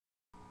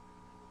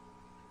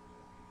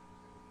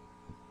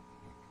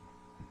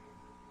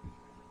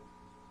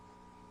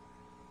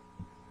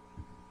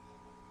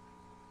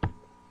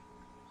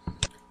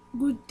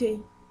Good day.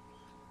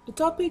 The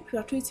topic we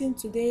are treating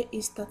today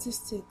is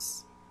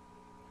statistics.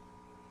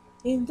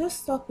 In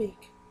this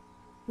topic,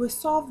 we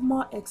solve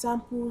more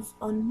examples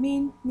on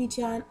mean,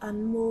 median,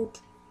 and mode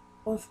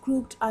of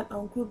grouped and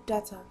ungrouped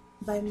data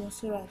by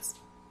Monserrat.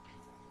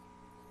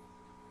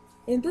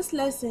 In this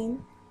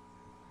lesson,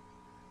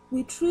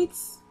 we treat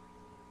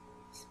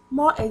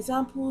more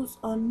examples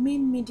on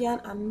mean, median,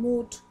 and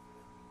mode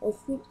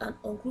of grouped and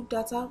ungrouped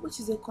data,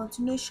 which is a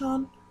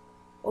continuation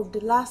of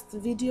the last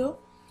video,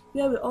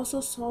 where we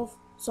also solve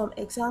some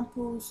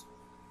examples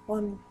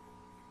on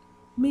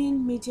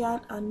mean,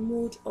 median, and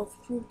mode of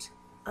grouped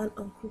and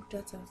ungrouped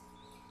data.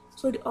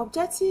 So the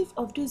objective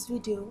of this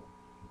video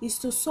is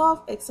to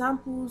solve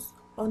examples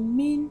on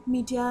mean,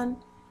 median,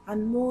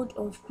 and mode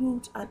of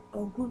grouped and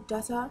ungrouped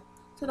data,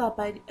 so that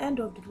by the end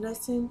of the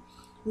lesson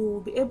we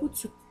will be able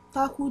to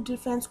tackle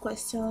different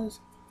questions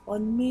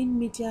on mean,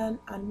 median,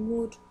 and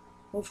mode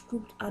of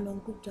grouped and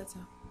ungrouped data.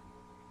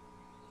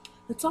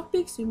 The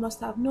topics you must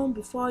have known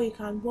before you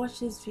can watch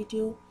this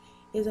video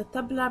is a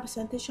tabular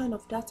representation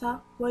of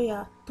data, where you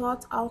are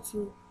taught how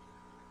to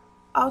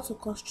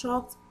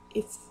construct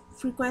a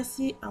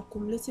frequency and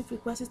cumulative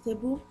frequency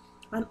table,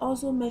 and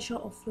also measure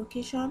of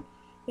location,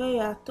 where you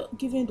are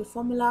given the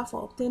formula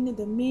for obtaining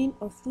the mean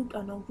of grouped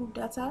and ungrouped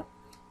data,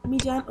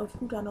 median of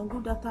grouped and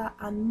ungrouped data,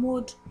 and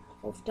mode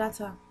of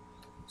data.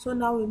 So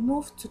now we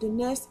move to the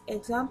next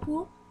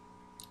example,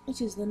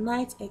 which is the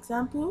ninth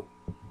example.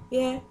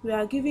 Here we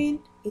are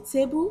given a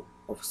table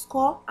of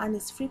score and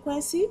its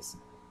frequencies.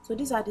 So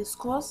these are the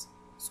scores.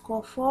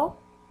 Score 4,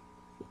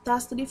 it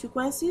has 3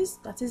 frequencies,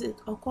 that is,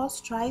 it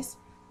occurs twice.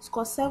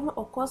 Score 7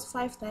 occurs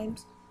 5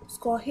 times.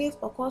 Score 8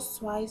 occurs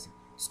twice.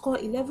 Score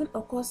 11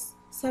 occurs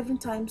 7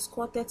 times.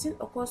 Score 13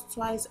 occurs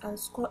twice, and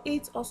score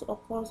 8 also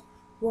occurs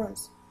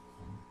once.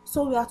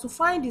 So we have to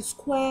find the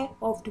square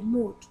of the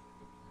mode.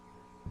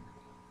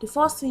 The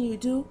first thing you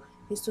do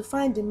is to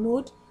find the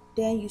mode,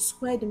 then you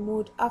square the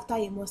mode after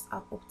you must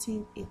have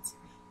obtained it.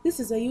 This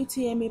is a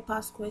UTME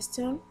past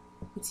question,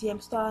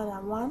 UTM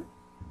 2001.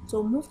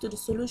 So move to the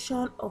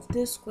solution of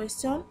this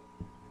question.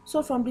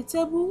 So from the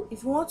table,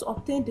 if you want to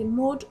obtain the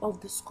mode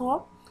of the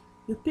score,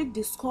 you pick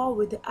the score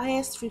with the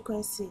highest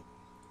frequency.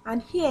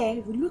 And here,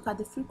 if you look at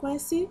the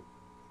frequency,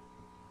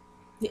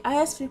 the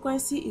highest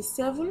frequency is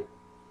 7,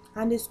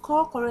 and the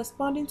score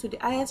corresponding to the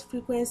highest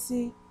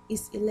frequency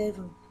is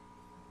 11.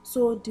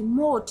 So the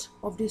mode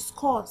of the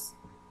scores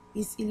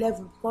is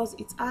 11 because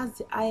it has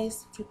the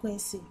highest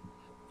frequency.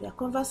 If you are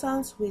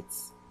conversant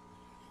with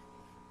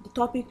the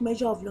topic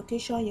measure of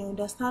location, you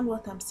understand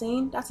what I'm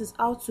saying. That is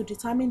how to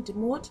determine the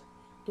mode.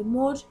 The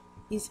mode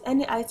is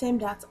any item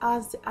that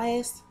has the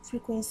highest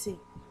frequency.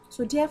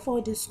 So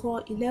therefore the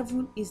score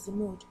 11 is the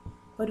mode.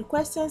 But the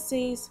question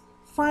says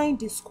find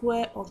the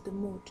square of the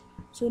mode.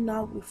 So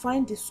now we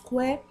find the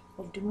square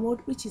of the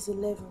mode, which is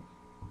 11.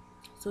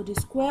 So the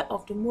square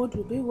of the mode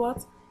will be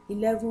what?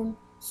 11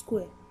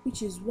 square,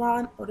 which is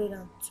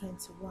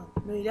 121.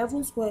 Now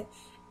 11 square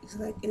is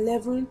like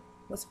 11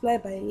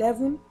 multiplied by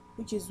 11,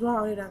 which is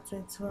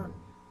 121.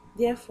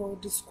 Therefore,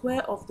 the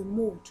square of the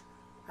mode,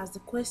 as the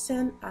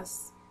question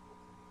has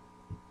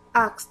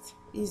asked,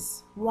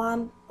 is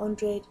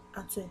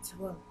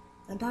 121,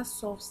 and that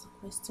solves the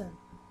question.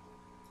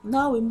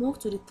 Now we move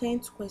to the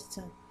 10th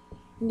question.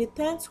 In the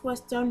 10th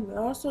question, we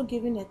are also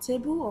given a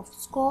table of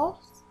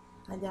scores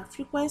and their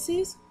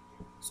frequencies,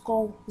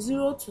 score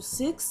 0 to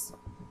 6,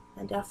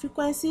 and their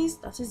frequencies,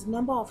 that is the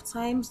number of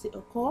times they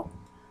occur.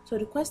 So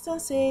the question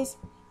says,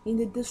 in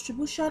the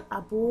distribution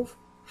above,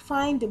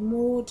 find the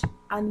mode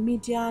and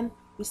median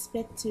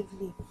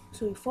respectively.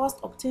 So we first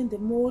obtain the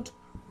mode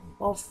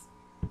of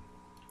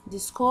the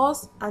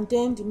scores and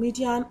then the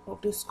median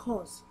of the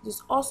scores. This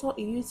is also a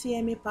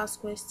UTME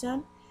past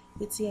question,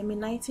 UTME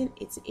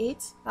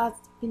 1988.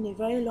 That's been a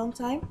very long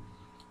time.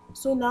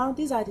 So now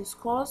these are the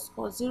scores.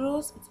 Score 0,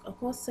 it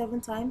occurs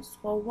 7 times.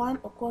 Score 1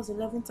 occurs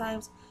 11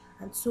 times,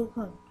 and so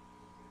on.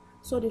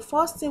 So the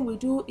first thing we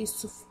do is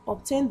to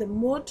obtain the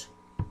mode.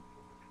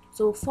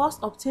 So first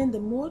obtain the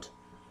mode.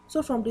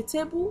 So from the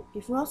table,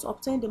 if you want to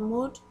obtain the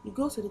mode, you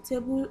go to the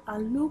table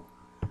and look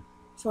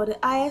for the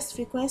highest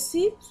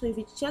frequency. So if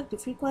you check the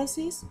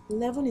frequencies,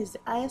 11 is the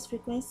highest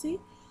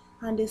frequency,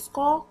 and the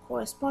score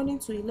corresponding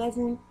to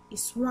 11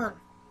 is 1.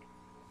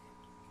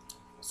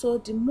 So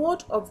the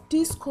mode of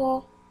this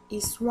score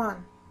is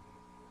 1.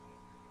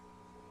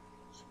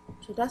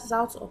 So that is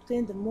how to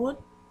obtain the mode.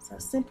 It's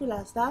as simple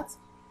as that.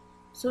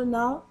 So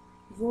now,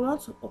 if we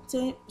want to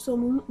obtain, so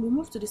we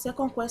move to the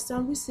second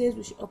question, which says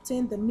we should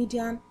obtain the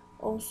median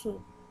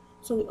also.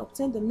 So we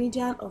obtain the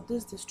median of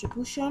this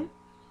distribution.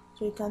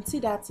 So you can see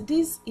that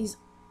this is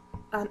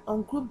an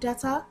ungrouped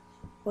data,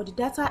 but the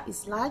data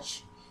is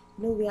large.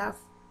 You know, we have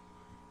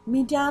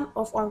median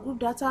of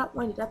ungrouped data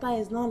when the data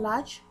is not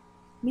large,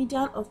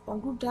 median of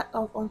ungrouped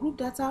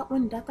data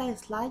when the data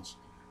is large,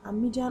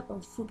 and median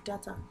of grouped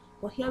data.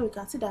 But here we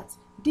can see that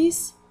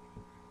this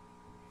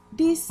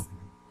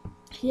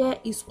here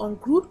is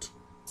ungrouped.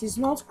 It is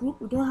not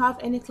grouped. We don't have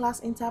any class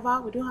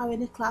interval, we don't have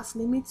any class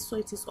limit, so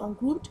it is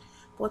ungrouped.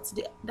 but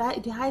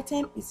the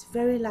item is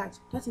very large.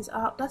 That is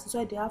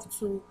why they have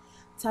to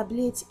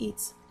tabulate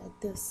it like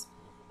this.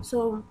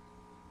 So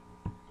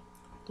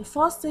the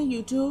first thing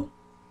you do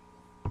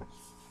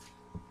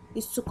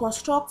is to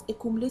construct a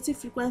cumulative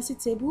frequency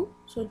table.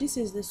 So this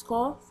is the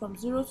score from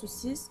 0 to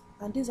 6,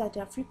 and these are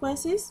their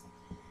frequencies.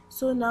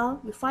 So now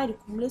you find the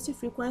cumulative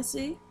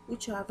frequency,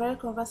 which you are very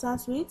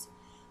conversant with.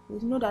 We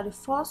know that the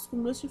first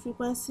cumulative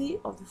frequency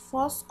of the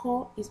first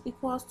score is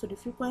equals to the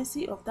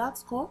frequency of that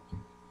score.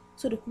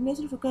 So the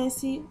cumulative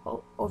frequency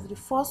of the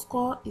first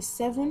score is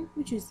 7,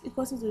 which is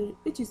equal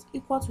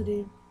to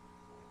the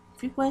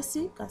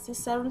frequency. You can say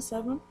 7,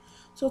 7.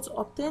 So to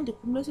obtain the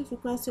cumulative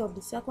frequency of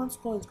the second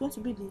score, is going to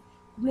be the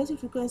cumulative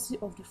frequency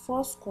of the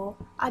first score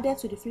added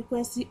to the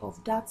frequency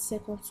of that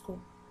second score,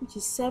 which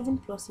is 7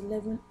 plus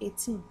 11,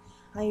 18.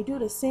 And you do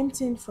the same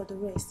thing for the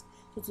rest.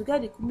 So to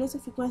get the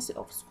cumulative frequency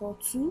of score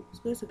 2, it's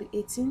going to be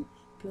 18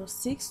 plus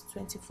 6,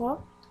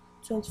 24,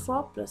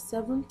 24 plus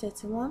 7,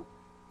 31,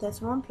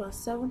 31 plus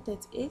 7,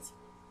 38,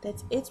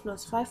 38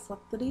 plus 5,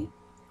 43,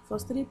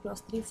 43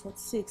 plus 3,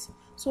 46.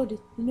 So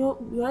we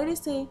already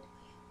said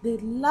the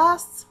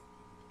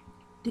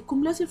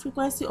cumulative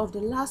frequency of the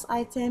last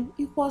item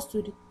equals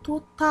to the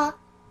total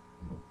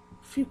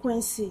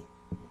frequency.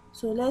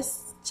 So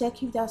let's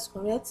check if that's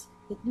correct.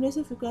 The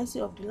cumulative frequency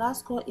of the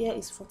last score here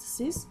is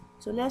 46.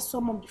 So let's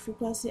sum up the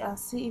frequency and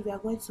see if we are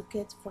going to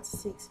get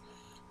 46.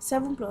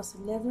 7 plus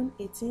 11,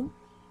 18.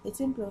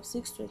 18 plus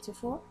 6,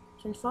 24.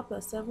 24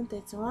 plus 7,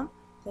 31.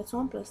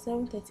 31 plus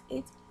 7,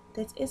 38.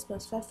 38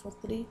 plus 5,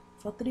 43.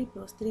 43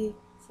 plus 3,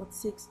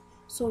 46.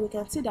 So we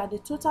can see that the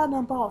total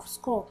number of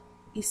score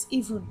is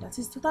even. That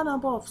is, total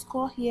number of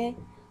score here,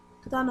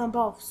 total number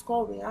of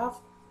score we have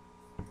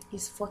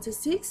is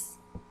 46.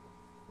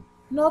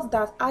 Note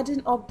that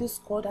adding up this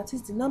score, that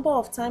is the number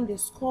of times the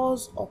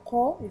scores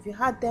occur, if you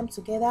add them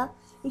together,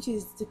 which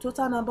is the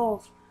total number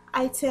of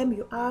items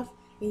you have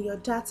in your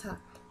data,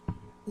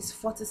 is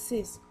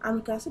 46. And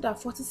we can see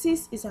that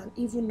 46 is an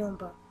even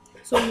number.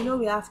 So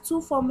we have two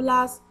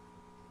formulas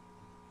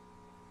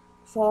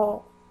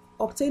for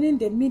obtaining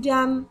the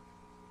median.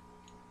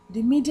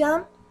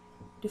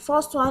 The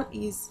first one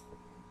is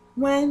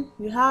when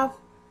you have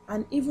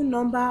an even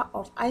number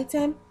of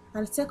items,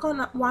 and the second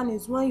one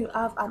is when you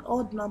have an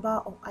odd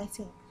number of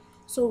items.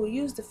 So we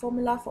use the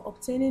formula for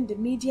obtaining the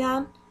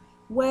median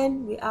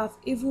when we have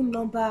even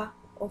number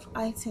of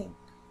items,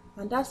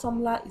 and that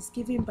formula is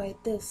given by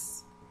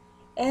this: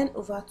 n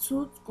over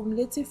 2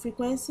 cumulative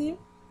frequency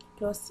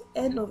plus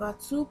n over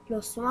 2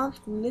 plus 1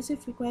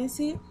 cumulative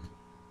frequency,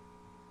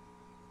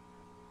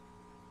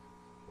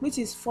 which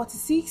is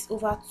 46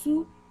 over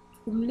 2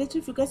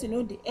 cumulative frequency.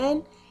 The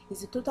n is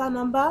the total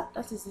number,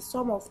 that is the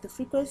sum of the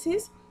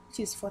frequencies,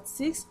 which is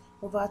 46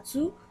 over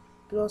 2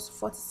 plus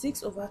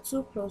 46 over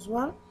 2 plus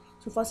 1.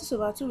 So 46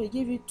 over 2 will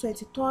give you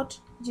 23rd,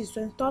 which is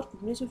 23rd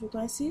cumulative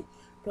frequency,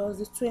 plus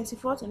the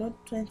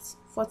 24th,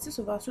 46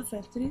 over 2,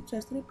 23,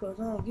 23 plus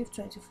 1 will give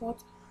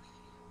 24th.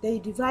 Then you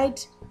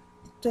divide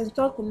the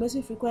 23rd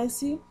cumulative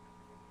frequency,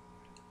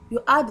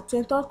 you add the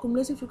 23rd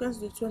cumulative frequency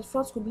to the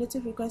 24th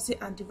cumulative frequency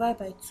and divide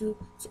by 2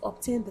 to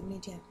obtain the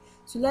median.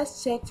 So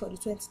let's check for the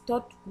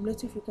 23rd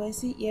cumulative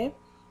frequency here.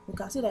 We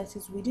can see that it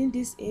is within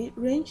this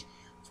range.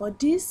 For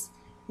this,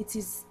 it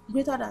is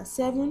greater than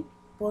 7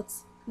 but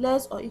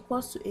less or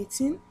equals to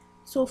 18.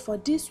 So for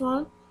this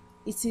one,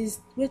 it is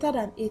greater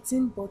than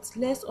 18 but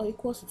less or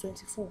equals to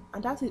 24,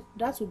 and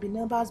that will be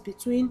numbers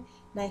between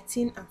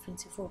 19 and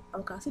 24.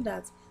 And we can see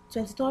that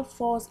 23rd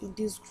falls in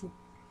this group.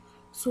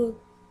 So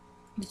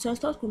the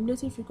 23rd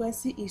cumulative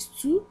frequency is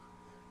 2,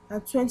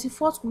 and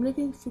 24th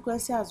cumulative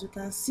frequency, as you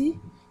can see,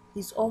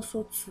 is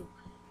also 2.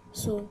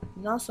 So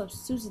now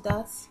substitute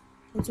that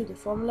into the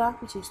formula,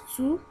 which is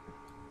 2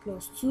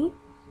 plus 2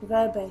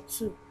 divided by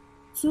 2.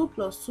 2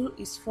 plus 2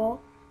 is 4.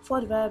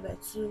 4 divided by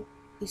 2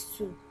 is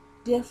 2.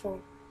 Therefore,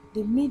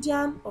 the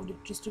median of the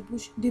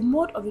distribution, the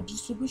mode of the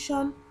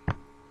distribution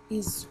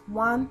is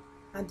 1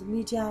 and the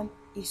median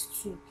is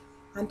 2.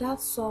 And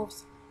that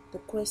solves the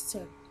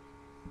question.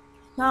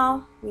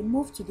 Now we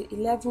move to the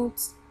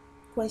 11th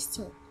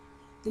question.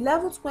 The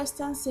 11th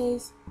question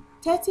says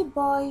 30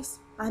 boys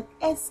and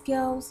 8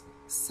 girls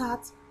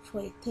sat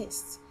for a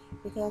test,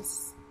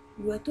 because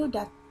we were told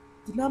that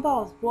the number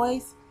of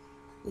boys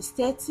is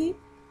 30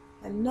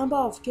 and the number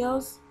of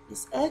girls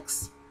is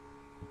X,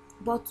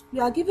 but we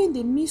are given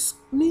the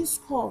mean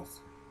scores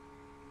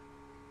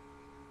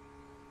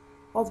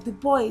of the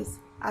boys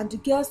and the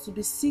girls to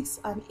be 6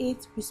 and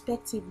 8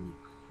 respectively.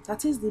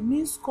 That is, the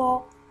mean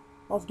score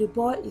of the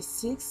boy is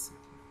 6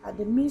 and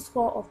the mean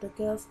score of the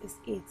girls is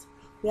 8.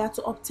 We are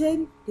to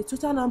obtain the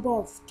total number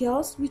of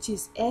girls, which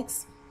is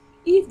X,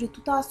 if the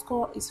total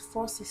score is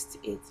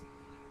 468.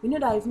 We know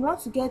that if we want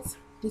to get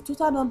the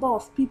total number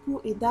of people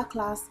in that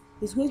class,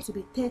 is going to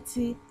be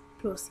 30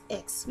 plus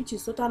X, which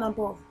is total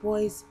number of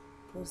boys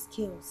plus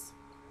girls.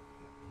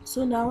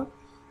 So now,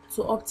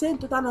 to obtain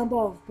total number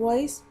of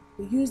boys,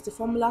 we use the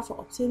formula for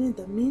obtaining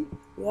the mean.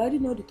 We already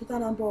know the total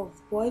number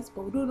of boys,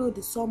 but we don't know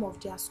the sum of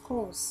their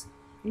scores.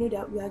 You know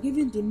that we are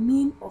given the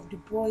mean of the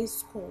boys'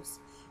 scores.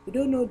 We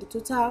don't know the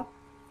total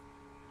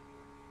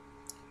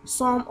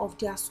sum of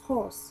their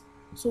scores.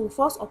 So we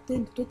first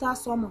obtain the total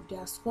sum of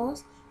their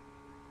scores,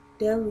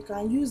 then we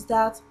can use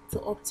that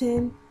to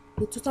obtain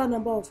the total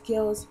number of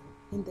girls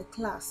in the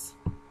class.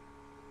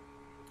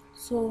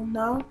 So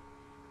now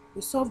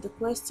we solve the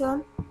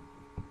question.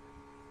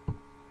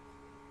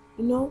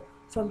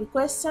 From the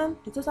question,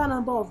 the total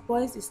number of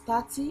boys is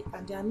 30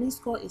 and their mean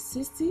score is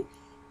 60.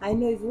 I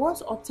know if you want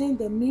to obtain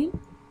the mean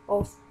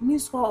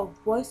score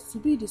of boys to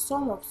be the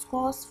sum of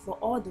scores for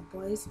all the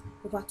boys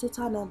over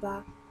total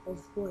number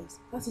of boys.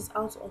 That is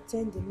how to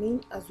obtain the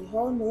mean. As we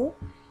all know,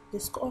 the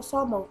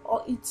sum of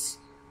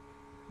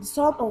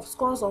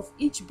scores of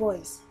each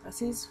boys,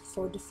 that is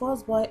for the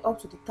first boy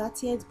up to the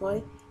 30th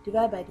boy,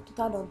 divided by the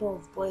total number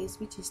of boys,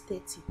 which is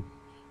 30.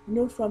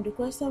 From the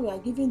question we are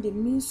given the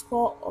mean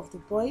score of the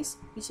boys,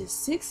 which is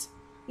 6,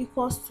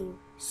 equals to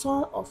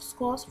sum of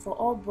scores for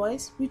all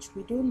boys, which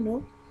we don't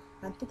know,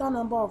 and total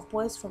number of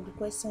boys from the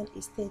question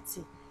is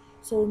 30.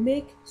 So we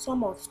make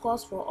sum of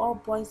scores for all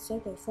boys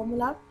sort of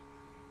formula.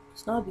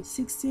 So now be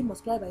 60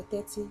 multiplied by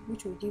 30,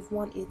 which will give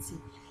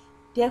 180.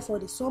 Therefore,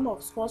 the sum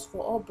of scores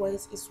for all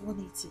boys is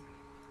 180.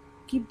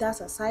 Keep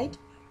that aside.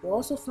 We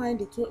also find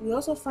the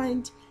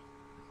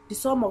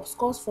sum of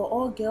scores for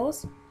all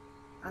girls,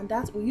 and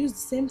that we use the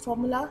same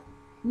formula.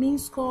 Mean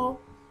score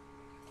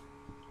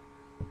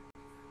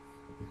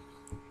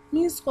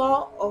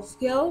of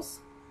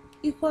girls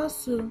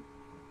equals to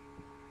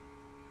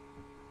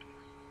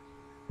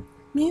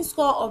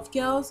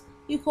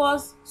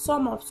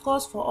sum of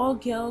scores for all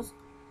girls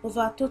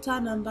over total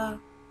number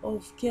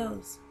of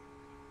girls.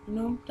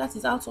 That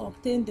is how to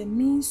obtain the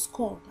mean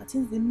score, that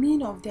is the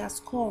mean of their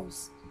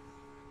scores.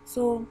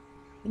 So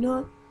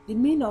the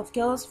mean of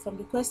girls from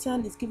the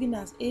question is given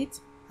as 8,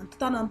 and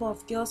total number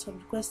of girls from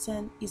the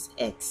question is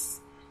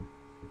x.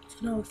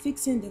 So now we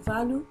fix in the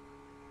value.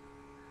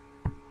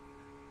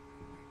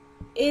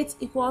 8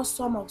 equals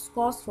sum of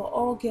scores for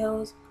all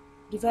girls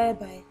divided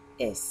by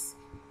s.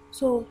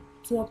 So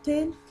to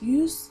obtain,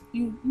 you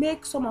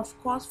make sum of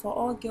scores for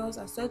all girls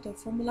as sort of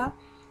formula,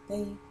 then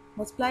you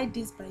multiply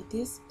this by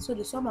this, so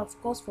the sum of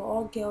scores for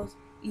all girls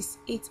is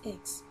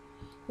 8x.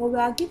 But we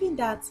are given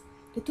that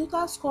the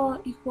total score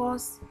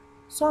equals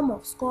sum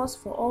of scores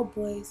for all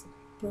boys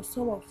plus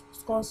sum of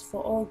scores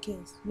for all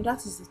girls.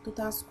 That is the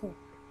total score.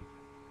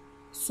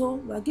 So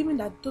we are given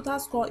that the total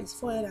score is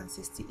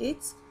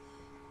 468,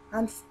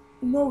 and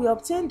we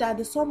obtain that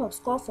the sum of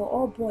score for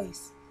all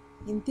boys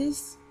in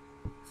this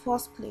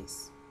first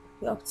place.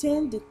 We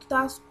obtain the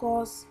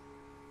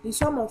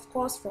sum of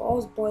scores for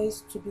all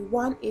boys to be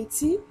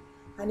 180,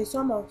 and the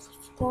sum of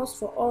scores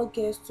for all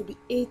girls to be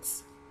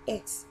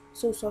 8x.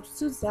 So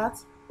substitute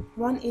that,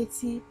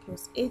 180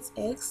 plus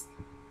 8x.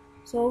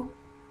 So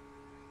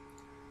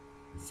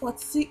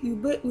 46,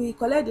 we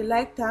collect the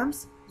like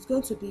terms. It's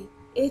going to be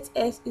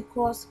 8x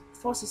equals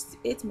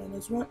 468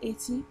 minus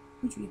 180,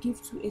 which will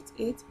give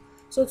 288.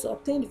 So to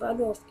obtain the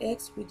value of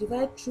x, we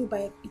divide through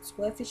by its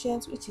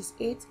coefficient, which is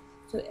 8.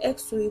 So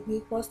x will be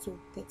equals to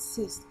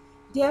 36.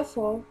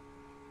 Therefore,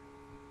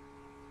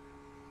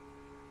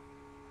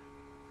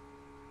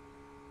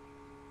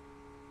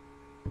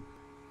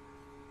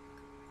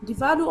 the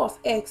value of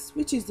x,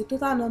 which is the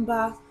total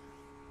number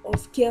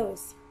of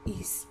girls,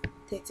 is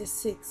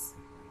 36.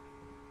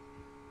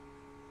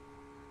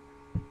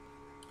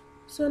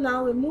 So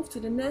now we move to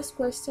the next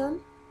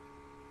question.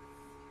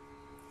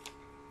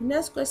 The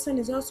next question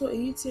is also a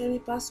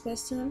UTME pass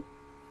question.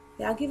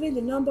 They are given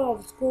the number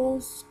of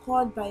goals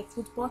scored by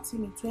football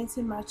team in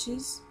 20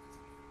 matches.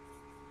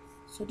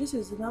 So this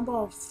is the number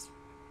of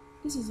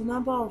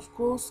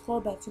goals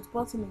scored by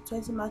football team in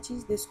 20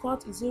 matches. They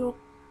scored 0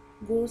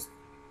 goals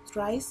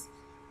thrice,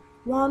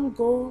 1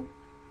 goal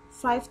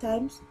 5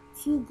 times,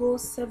 2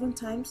 goals 7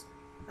 times,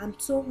 and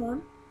so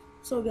on.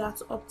 So we have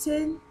to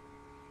obtain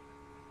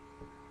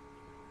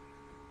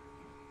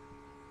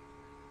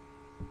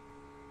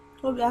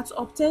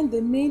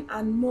the mean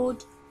and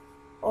mode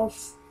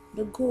of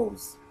the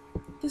goals.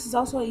 This is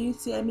also a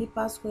UTME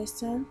pass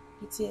question,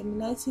 UTME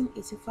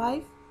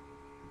 1985.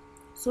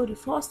 So the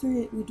first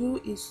thing we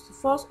do is to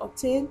first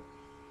obtain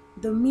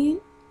the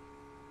mean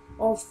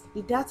of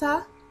the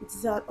data. It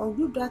is an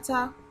ungroup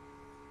data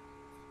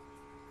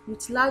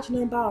with large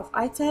number of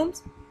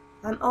items,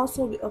 and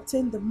also we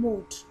obtain the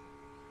mode.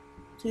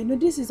 So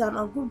this is an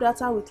ungroup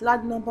data with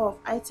large number of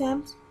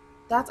items.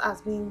 That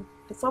has been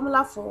the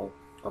formula for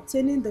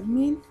obtaining the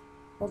mean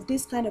of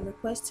this kind of a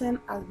question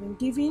has been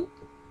given.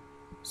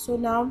 So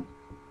now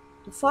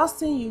the first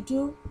thing you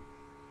do,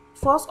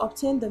 first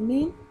obtain the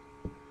mean.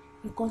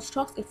 You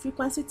construct a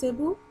frequency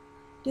table.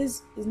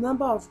 This is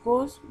number of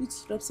goals, which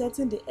is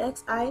representing the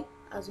xi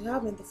as we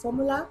have in the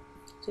formula.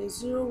 So it's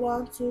 0,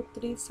 1, 2,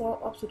 3,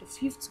 4 up to the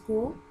 5th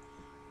goal.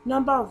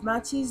 Number of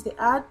matches they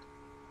add.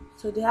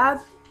 So they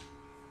add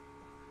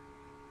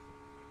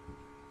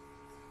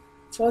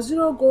for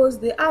 0 goals,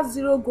 they add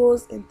 0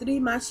 goals in 3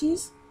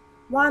 matches,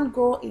 1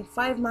 goal in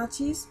 5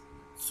 matches,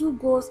 2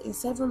 goals in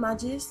 7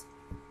 matches,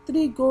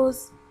 3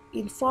 goals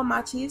in 4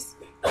 matches,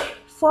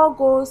 4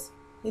 goals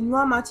in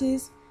 1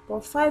 matches,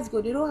 but 5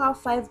 goals, they don't have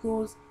 5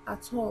 goals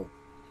at all.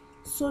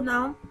 So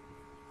now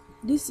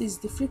This is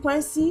the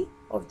frequency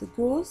of the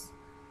goals,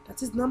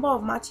 that is number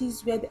of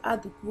matches where they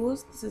add the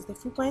goals. This is the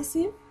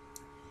frequency.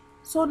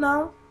 So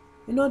now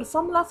the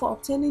formula for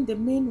obtaining the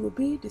mean will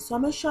be the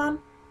summation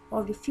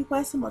of the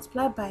frequency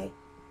multiplied by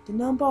the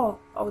number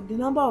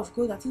of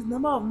goals, that is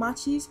number of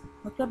matches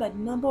multiplied by the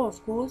number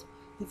of goals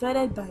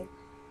divided by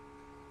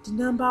the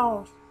number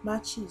of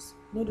matches.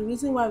 The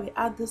reason why we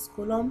add this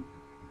column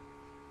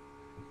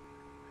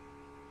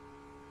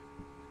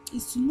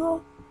is to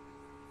know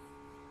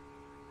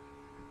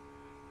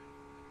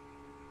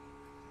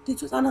the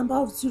total number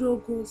of zero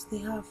goals they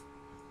have.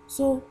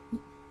 So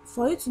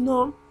for you to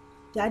know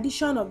the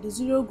addition of the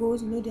zero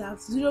goals, they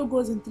have zero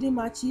goals in 3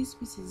 matches,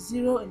 which is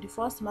 0 in the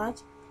first match,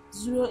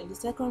 0 in the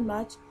second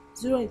match,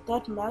 0 in the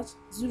third match.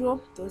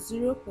 0 plus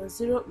 0 plus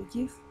 0 will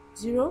give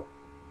 0.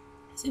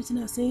 Same thing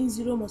as saying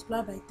 0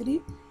 multiplied by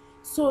 3.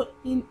 So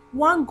in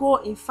 1 goal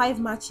in 5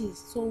 matches,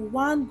 so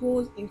 1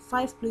 goal in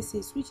 5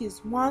 places, which is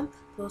 1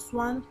 plus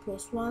 1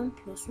 plus 1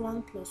 plus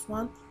 1 plus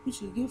 1,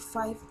 which will give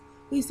 5,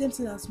 which is same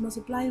thing as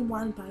multiplying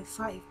 1 by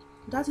 5.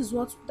 That is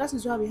why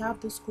we have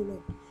this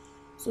column.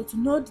 So to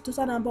know the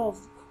total number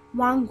of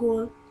 1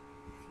 goal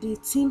the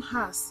team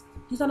has,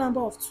 the total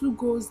number of 2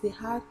 goals they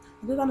had,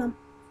 the total number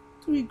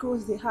 3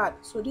 goals they had.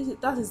 So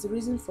that is the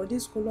reason for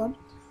this column.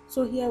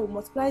 So here we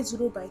multiply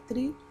 0 by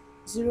 3,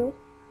 0,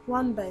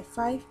 1 by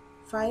 5,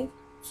 5,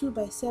 2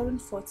 by 7,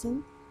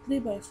 14, 3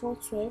 by 4,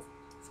 12,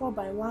 4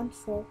 by 1,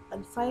 4,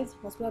 and 5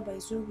 multiplied by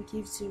 0 will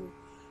give 0.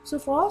 So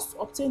for us to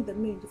obtain the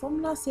mean, the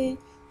formula says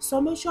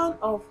summation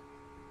of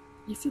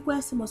the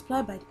frequency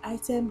multiplied by the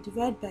item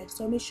divided by the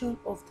summation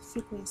of the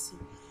frequency.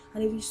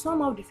 And if you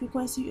sum up the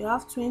frequency, you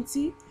have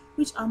 20,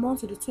 which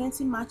amounts to the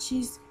 20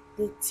 matches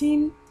where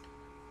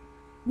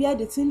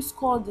the team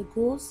scored the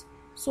goals.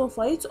 So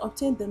for you to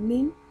obtain the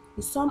mean,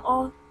 you sum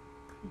all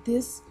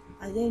this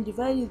and then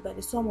divide it by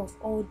the sum of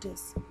all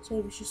this. So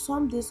if you should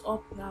sum this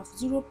up, you have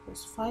 0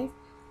 plus 5,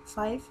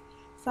 5,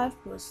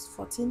 5 plus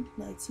 14,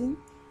 19,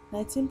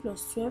 19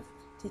 plus 12,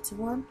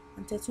 31,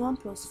 and 31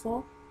 plus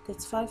 4,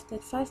 35,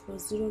 35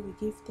 plus 0 will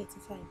give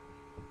 35.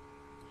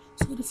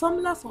 So the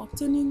formula for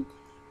obtaining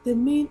the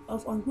mean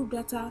of ungrouped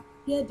data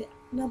where the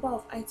number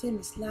of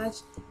items is large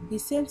is the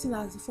same thing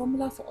as the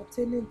formula for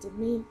obtaining the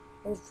mean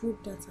of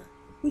grouped data,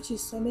 which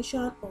is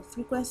summation of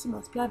frequency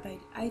multiplied by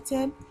the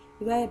item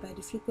divided by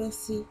the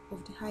frequency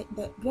of divided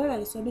by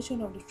the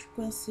summation of the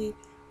frequency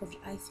of the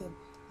item.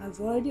 I've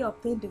already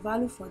obtained the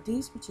value for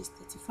this, which is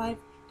 35,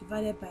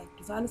 divided by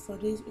the value for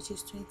this, which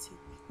is 20.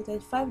 So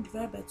 35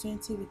 divided by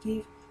 20 will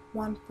give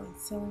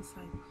 1.75.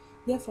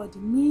 Therefore, the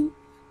mean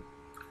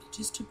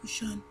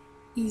distribution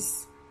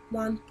is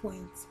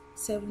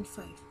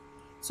 1.75.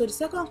 So the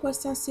second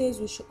question says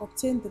we should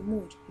obtain the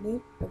mode.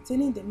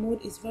 Obtaining the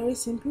mode is very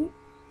simple.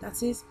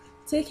 That is,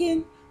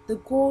 taking the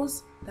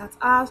goals that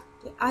have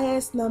the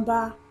highest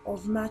number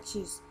of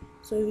matches.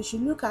 So if we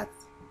should look at,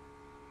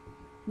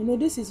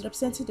 this is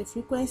representing the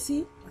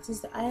frequency, that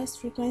is the highest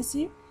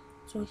frequency.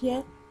 So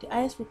here the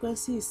highest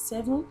frequency is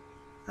 7,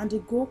 and the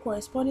goal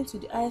corresponding to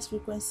the highest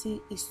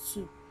frequency is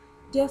 2.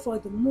 Therefore,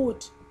 the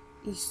mode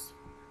is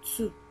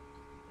 2.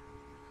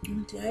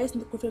 The highest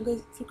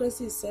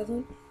frequency is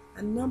 7,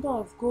 and the number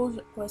of goals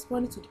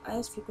corresponding to the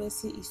highest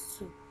frequency is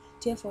 2.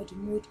 Therefore, the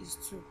mode is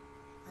 2.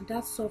 And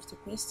that solves the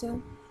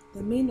question.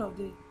 The mean of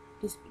the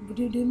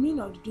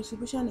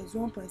distribution is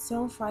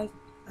 1.75,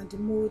 and the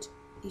mode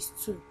is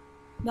 2.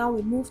 Now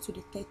we move to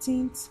the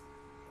 13th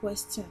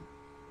question.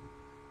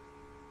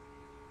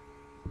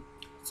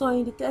 So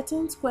in the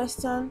 13th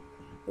question,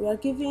 we are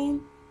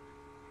given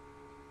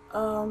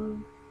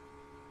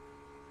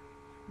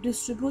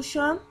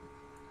distribution.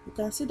 You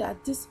can see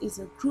that this is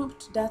a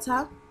grouped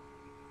data.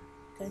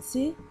 You can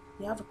see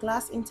we have a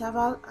class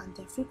interval and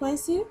the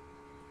frequency.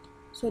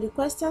 So the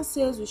question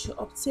says we should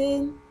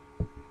obtain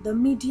the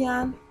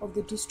median of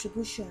the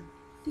distribution.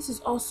 This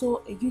is also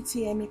a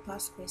UTME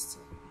pass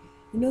question.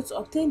 To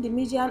obtain the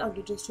median of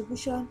the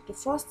distribution, the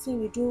first thing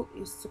we do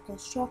is to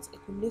construct a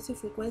cumulative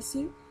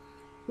frequency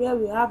where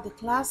we have the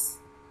class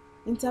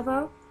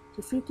interval,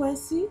 the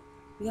frequency,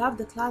 we have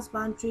the class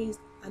boundaries,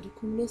 and the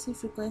cumulative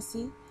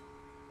frequency.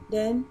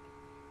 Then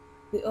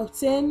we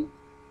obtain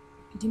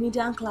the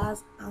median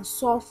class and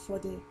solve for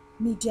the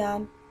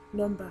median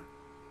number.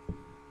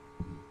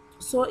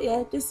 So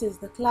here, this is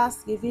the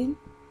class given.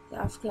 We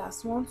have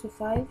class 1 to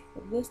 5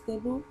 from this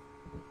table,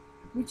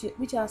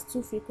 which has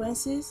 2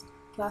 frequencies.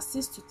 Class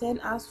 6 to 10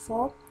 has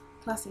 4,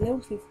 class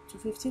 11 to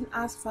 15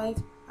 has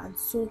 5, and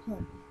so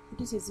on. So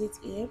this is it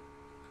here.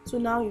 So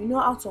now you know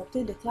how to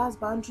obtain the class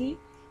boundary.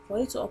 For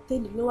you to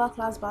obtain the lower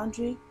class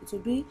boundary, it will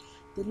be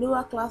the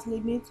lower class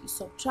limit. You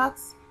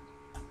subtract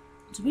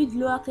to be the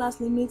lower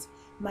class limit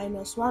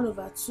minus 1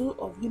 over 2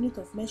 of unit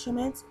of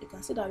measurement. You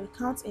can see that we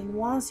count in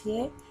ones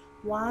here: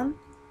 1,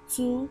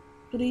 2,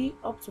 3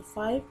 up to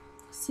 5,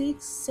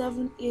 6,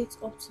 7, 8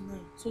 up to 9.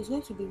 So it's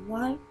going to be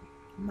 1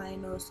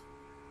 minus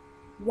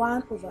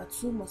 1 over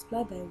 2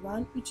 multiplied by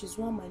 1, which is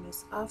 1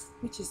 minus half,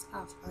 which is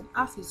half, and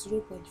half is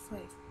 0.5.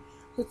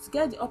 So to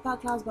get the upper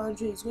class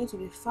boundary, it's going to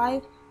be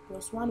 5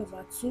 plus 1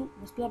 over 2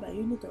 multiplied by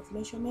unit of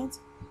measurement,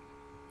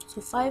 So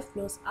 5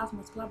 plus half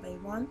multiplied by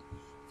 1,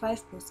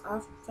 5 plus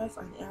half, 5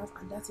 and a half,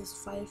 and that is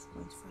 5.5.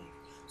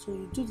 So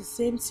you do the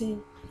same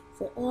thing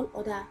for all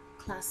other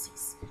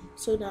classes.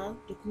 So now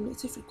the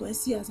cumulative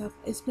frequency, as I've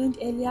explained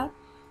earlier,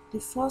 the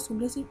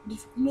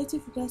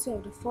cumulative frequency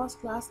of the first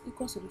class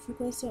equals to the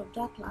frequency of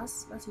that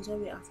class. That is why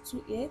we have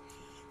 2 here.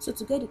 So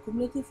to get the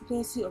cumulative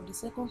frequency of the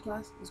second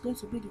class is going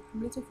to be the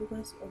cumulative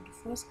frequency of the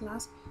first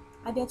class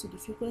added to the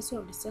frequency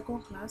of the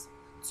second class.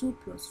 2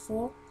 plus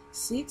 4,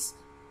 6.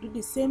 Do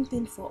the same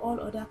thing for all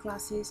other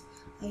classes,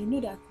 and you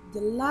know that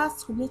the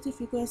last cumulative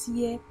frequency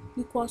here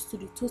equals to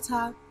the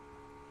total of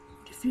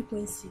the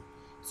frequency.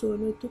 So you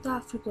know total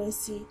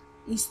frequency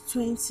is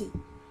 20. If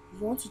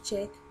you want to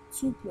check,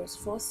 2 plus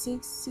 4,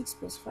 6, 6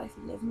 plus 5,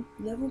 11,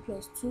 11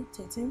 plus 2,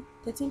 13,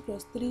 13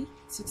 plus 3,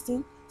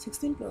 16,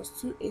 16 plus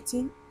 2,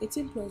 18,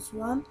 18 plus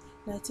 1,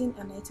 19,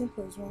 and 19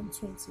 plus 1,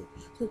 20. So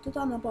the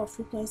total number of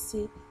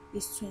frequency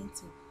is 20.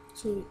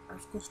 So we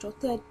have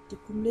constructed the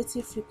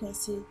cumulative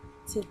frequency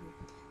table.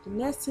 The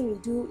next thing we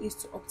do is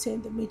to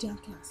obtain the median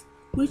class.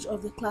 Which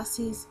of these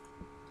classes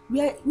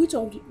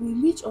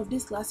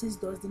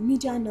does the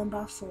median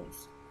number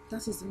falls?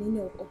 That is the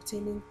meaning of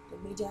obtaining the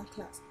median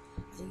class.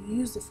 And you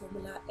use the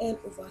formula n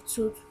over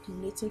 2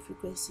 cumulative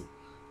frequency.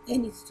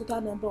 N is the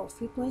total number of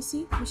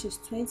frequency, which is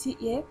 20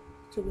 here.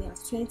 So we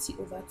have 20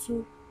 over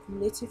 2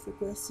 cumulative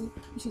frequency,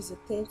 which is the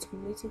 10th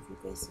cumulative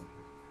frequency.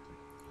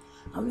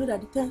 And we know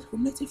that the 10th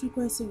cumulative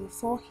frequency will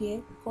fall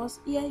here because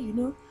here, you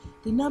know,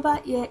 the number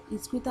here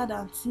is greater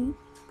than 2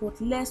 but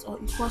less or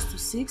equals to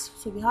 6.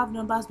 So we have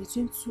numbers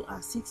between 2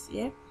 and 6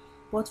 here.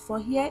 But for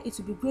here, it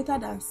will be greater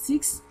than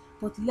 6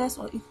 but less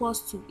or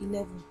equals to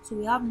 11. So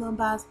we have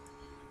numbers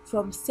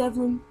from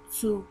 7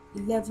 to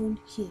 11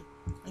 here.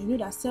 And you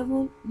know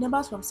that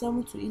numbers from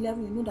 7 to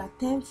 11, you know that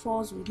 10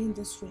 falls within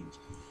this range.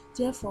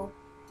 Therefore,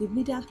 the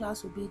median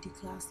class will be the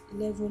class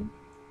 11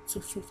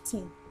 to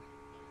 15.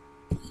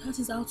 That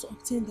is how to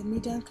obtain the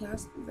median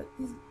class.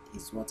 This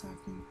is what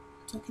I've been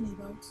talking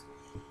about.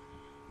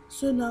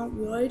 So now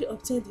we already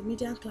obtained the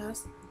median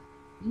class.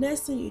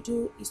 Next thing you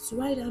do is to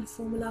write down the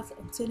formula for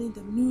obtaining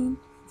the mean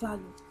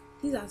value.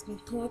 This has been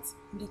taught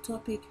in the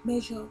topic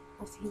measure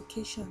of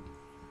location.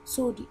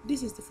 So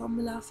this is the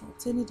formula for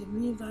obtaining the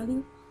mean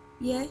value.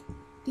 Here,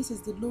 this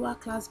is the lower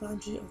class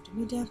boundary of the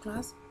median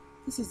class.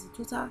 This is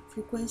the total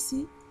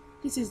frequency.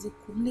 This is the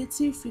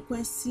cumulative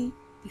frequency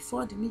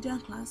before the median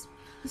class.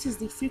 This is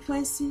the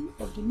frequency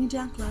of the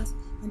median class,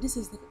 and this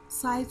is the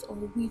size or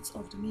width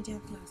of the median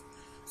class.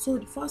 So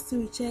the first thing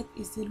we check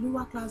is the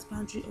lower class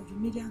boundary of the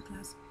median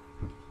class.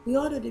 We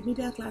all know the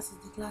median class is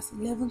the class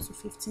 11 to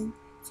 15.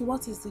 So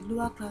what is the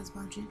lower class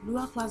boundary?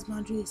 Lower class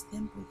boundary is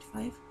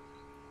 10.5.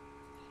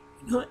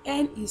 You know,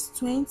 n is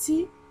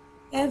 20.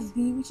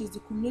 FB, which is the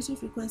cumulative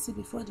frequency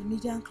before the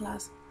median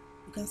class,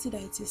 you can see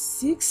that it is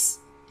 6.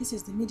 This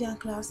is the median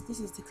class. This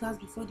is the class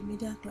before the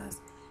median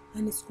class,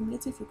 and its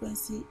cumulative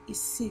frequency is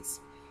 6.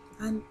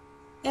 And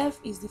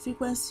F is the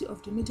frequency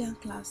of the median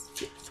class.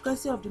 The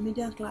frequency of the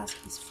median class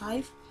is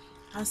 5,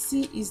 and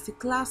C is the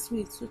class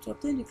width. So to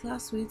obtain the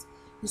class width,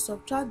 you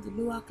subtract the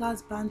lower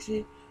class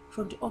boundary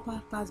from the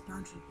upper class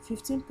boundary.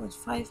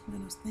 15.5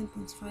 minus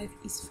 10.5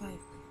 is 5.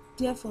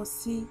 Therefore,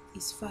 C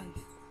is 5.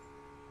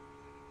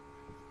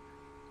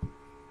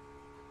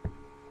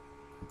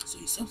 So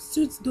you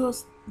substitute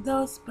those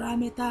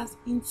parameters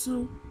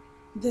into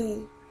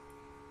the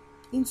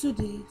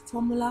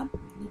formula.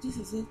 This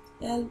is it.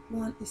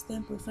 L1 is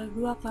 10.5,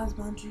 lower class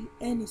boundary,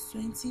 N is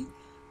 20,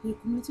 the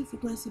cumulative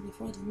frequency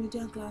before the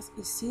median class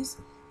is 6,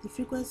 the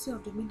frequency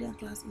of the median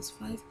class is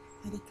 5,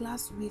 and the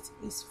class width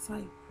is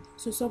 5.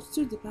 So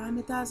substitute the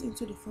parameters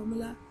into the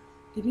formula.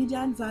 The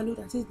median value,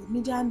 that is the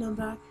median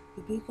number,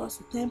 will be equal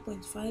to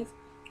 10.5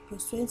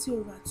 plus 20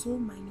 over 2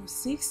 minus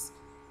 6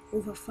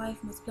 over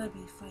 5 multiplied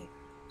by 5.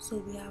 So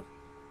we have,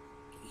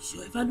 if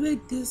you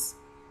evaluate this,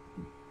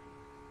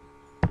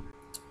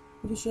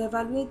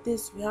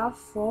 we have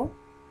 4.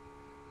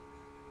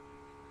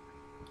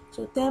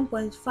 So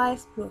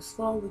 10.5 plus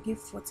 4 will give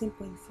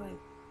 14.5.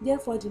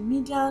 Therefore, the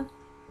median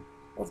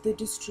of the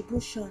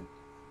distribution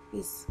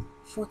is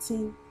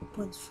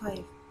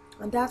 14.5.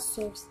 And that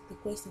solves the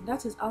question.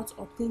 That is how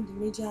to obtain the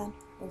median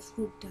of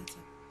group data.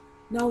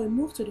 Now we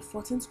move to the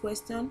 14th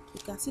question.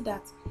 You can see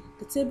that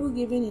the table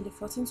given in the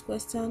 14th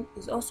question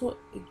is also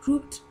a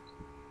grouped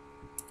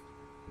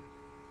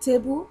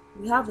table.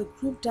 We have a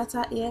group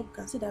data here. You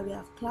can see that we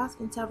have class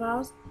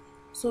intervals.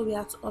 So we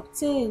have to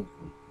obtain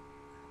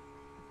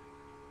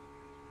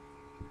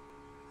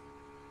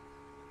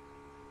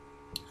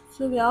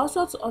we are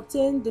also to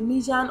obtain the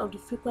median of the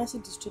frequency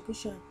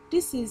distribution.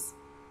 This is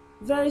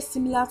very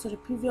similar to the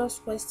previous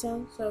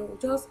question, so I will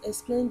just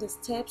explain the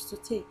steps to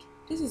take.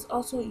 This is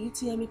also a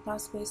UTME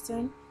past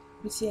question,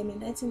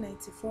 UTME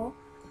 1994.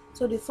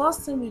 So the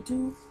first thing we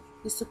do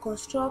is to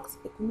construct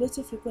a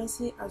cumulative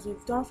frequency as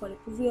we've done for the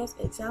previous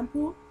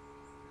example.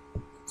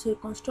 To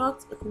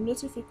construct a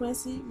cumulative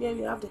frequency where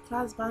we have the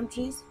class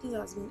boundaries, this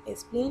has been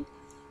explained,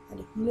 and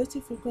the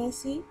cumulative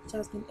frequency, which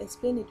has been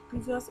explained in the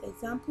previous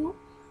example.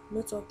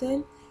 To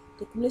obtain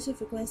the cumulative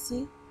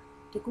frequency,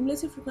 the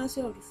cumulative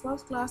frequency of the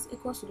first class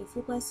equals to the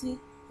frequency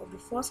of the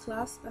first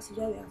class. That is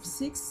why we have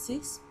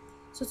 6.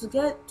 So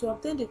to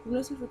obtain the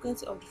cumulative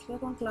frequency of the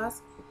second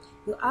class,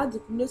 you add the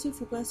cumulative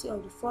frequency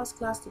of the first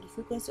class to the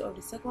frequency of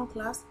the second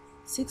class,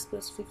 6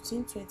 plus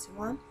 15,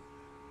 21.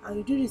 And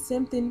you do the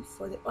same thing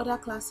for the other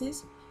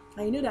classes.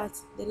 And you know that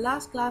the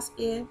last class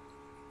here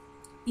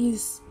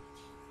is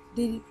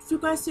the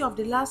frequency of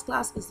the last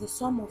class is the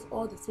sum of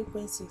all the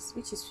frequencies,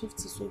 which is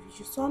 50. So if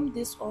you sum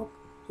this up,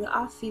 you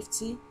have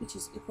 50, which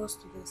is equals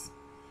to this.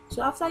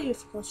 So after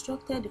you've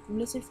constructed the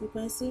cumulative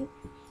frequency,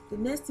 the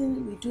next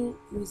thing we do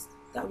is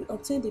that we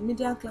obtain the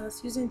median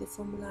class using the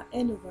formula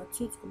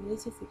n/2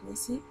 cumulative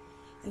frequency.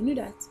 I know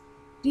that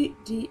the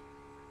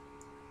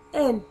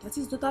n, that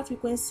is total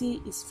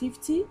frequency, is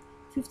 50.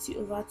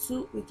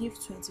 50/2 will give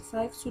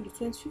 25. So the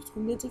 25th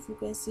cumulative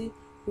frequency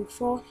will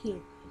fall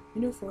here.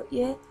 You know, for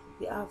here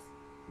we have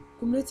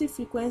cumulative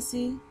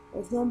frequency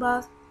of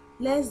numbers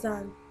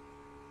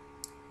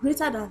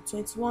greater than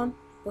 21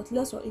 but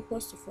less or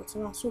equals to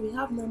 41. So we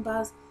have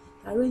numbers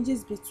that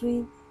ranges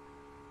between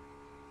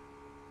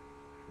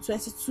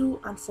 22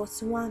 and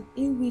 41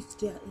 in which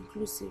they are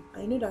inclusive.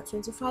 I know that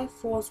 25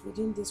 falls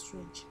within this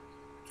range.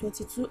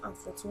 22 and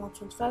 41,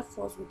 25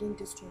 falls within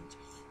this range.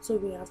 So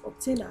we have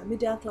obtained our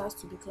median class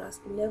to be class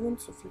 11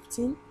 to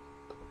 15.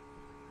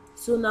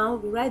 So now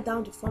we write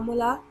down the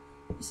formula.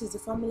 This is the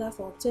formula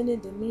for obtaining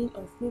the mean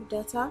of group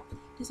data.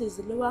 This is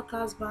the lower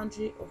class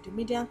boundary of the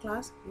median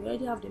class. We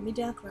already have the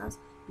median class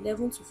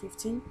 11 to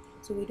 15,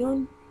 so we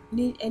don't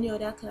need any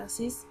other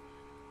classes.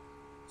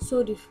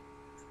 So the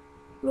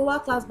lower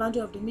class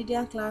boundary of the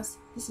median class,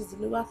 this is the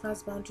lower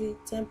class boundary,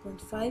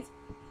 10.5.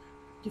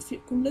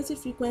 The cumulative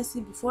frequency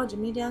before the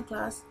median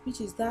class, which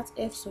is that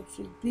f sub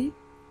b,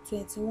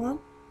 21.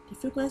 The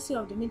frequency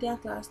of the median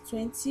class,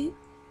 20,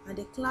 and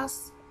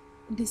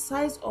the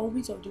size or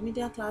width of the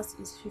median class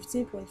is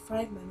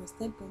 15.5 minus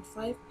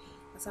 10.5,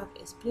 as I've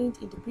explained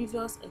in the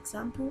previous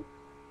example.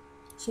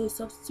 So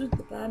substitute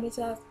the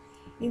parameters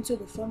into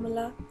the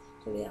formula.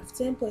 So we have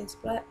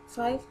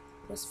 10.5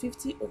 plus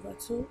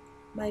 50/2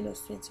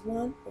 minus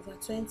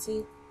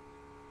 21/20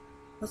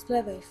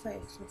 multiplied by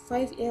 5. So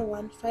 5 here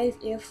 1, 5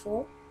 here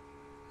 4.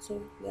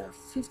 So we have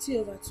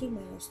 50/2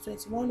 minus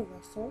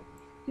 21/4.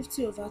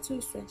 50/2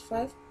 is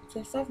 25.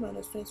 25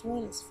 minus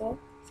 21 is 4.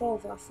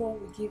 4/4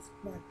 will give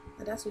 1.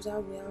 And that's why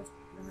we have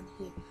 1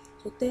 here.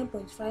 So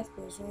 10.5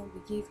 plus 1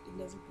 will give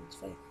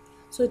 11.5.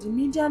 So the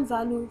median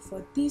value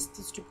for this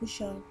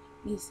distribution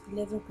is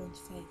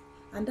 11.5.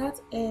 And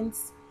that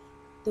ends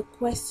the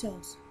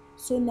questions.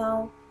 So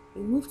now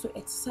we move to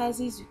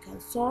exercises you can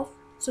solve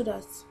so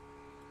that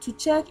to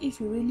check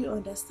if you really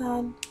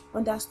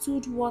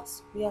understood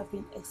what we have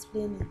been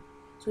explaining.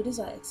 So these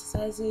are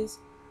exercises.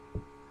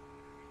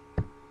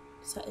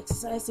 These are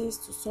exercises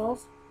to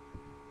solve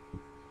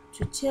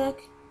to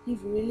check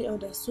if you really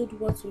understood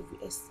what we've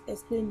been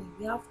explaining.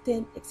 We have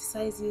 10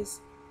 exercises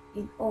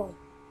in all.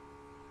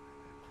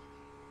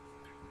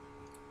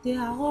 They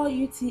are all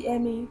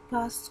UTME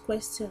past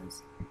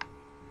questions.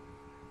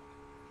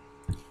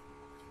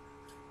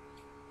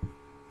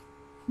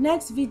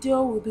 Next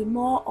video will be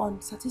more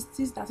on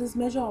statistics, that is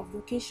measure of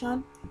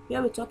location,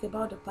 where we talk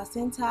about the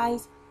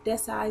percentiles,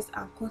 deciles,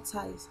 and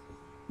quartiles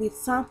with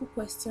sample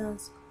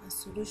questions and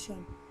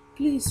solution.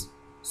 Please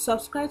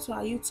subscribe to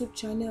our YouTube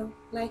channel,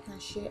 like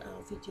and share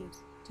our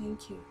videos.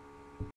 Thank you.